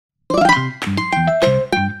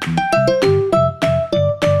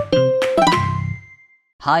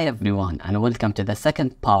Hi everyone, and welcome to the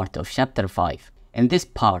second part of Chapter 5. In this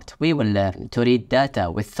part, we will learn to read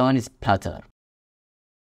data with Thorne's plotter.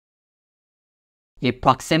 A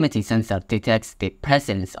proximity sensor detects the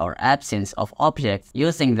presence or absence of objects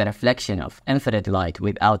using the reflection of infrared light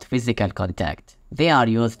without physical contact. They are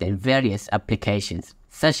used in various applications,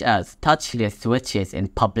 such as touchless switches in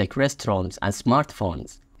public restrooms and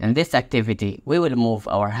smartphones. In this activity, we will move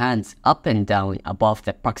our hands up and down above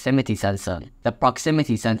the proximity sensor. The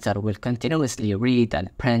proximity sensor will continuously read and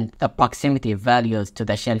print the proximity values to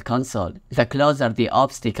the shell console. The closer the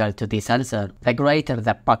obstacle to the sensor, the greater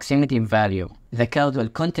the proximity value. The code will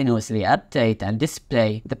continuously update and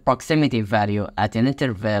display the proximity value at an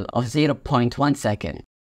interval of 0.1 second.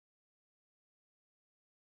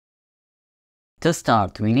 To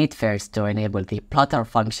start, we need first to enable the plotter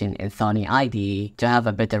function in Thorne IDE to have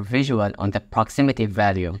a better visual on the proximity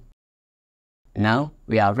value. Now,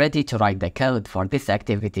 we are ready to write the code for this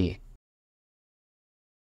activity.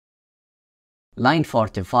 Line 4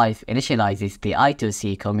 to 5 initializes the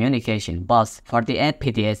I2C communication bus for the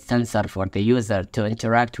APDS sensor for the user to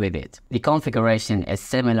interact with it. The configuration is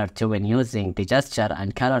similar to when using the gesture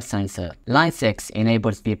and color sensor. Line 6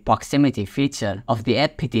 enables the proximity feature of the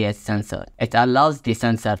APDS sensor. It allows the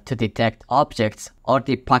sensor to detect objects or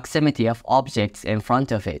the proximity of objects in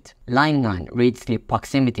front of it. Line 9 reads the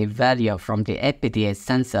proximity value from the APDS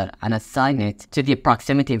sensor and assigns it to the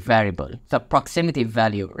proximity variable. The proximity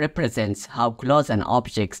value represents how close an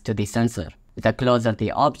object is to the sensor. The closer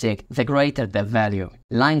the object, the greater the value.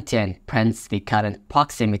 Line 10 prints the current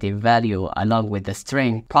proximity value along with the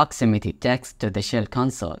string proximity text to the shell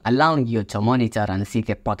console, allowing you to monitor and see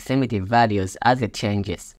the proximity values as it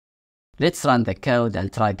changes. Let's run the code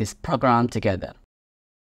and try this program together.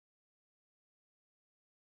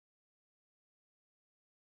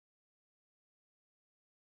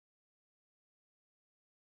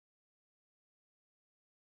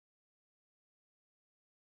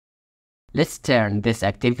 Let's turn this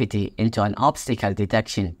activity into an obstacle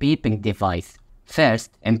detection beeping device.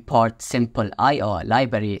 First, import simple I/O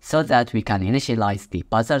library so that we can initialize the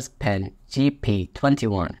buzzer's pin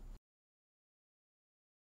GP21.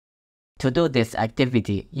 To do this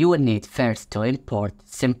activity, you will need first to import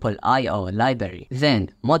simple I/O library,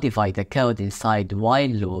 then modify the code inside while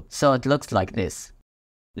loop so it looks like this.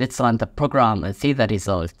 Let's run the program and see the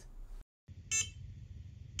result.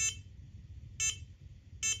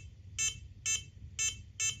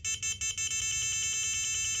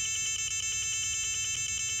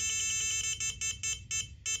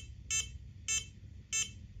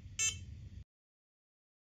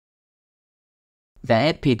 The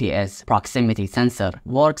APDS proximity sensor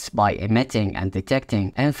works by emitting and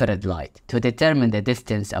detecting infrared light to determine the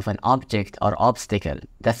distance of an object or obstacle.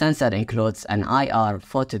 The sensor includes an IR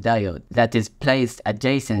photodiode that is placed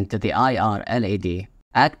adjacent to the IR LED.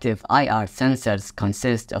 Active IR sensors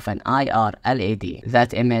consist of an IR LED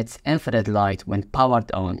that emits infrared light when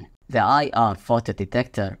powered on. The IR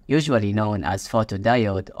photodetector, usually known as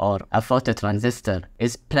photodiode or a phototransistor,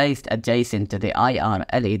 is placed adjacent to the IR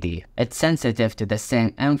LED. It's sensitive to the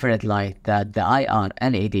same infrared light that the IR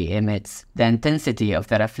LED emits. The intensity of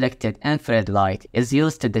the reflected infrared light is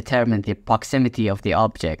used to determine the proximity of the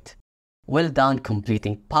object. Well done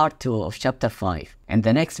completing part 2 of Chapter 5. In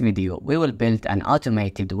the next video, we will build an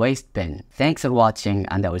automated waste bin. Thanks for watching,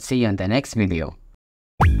 and I will see you in the next video.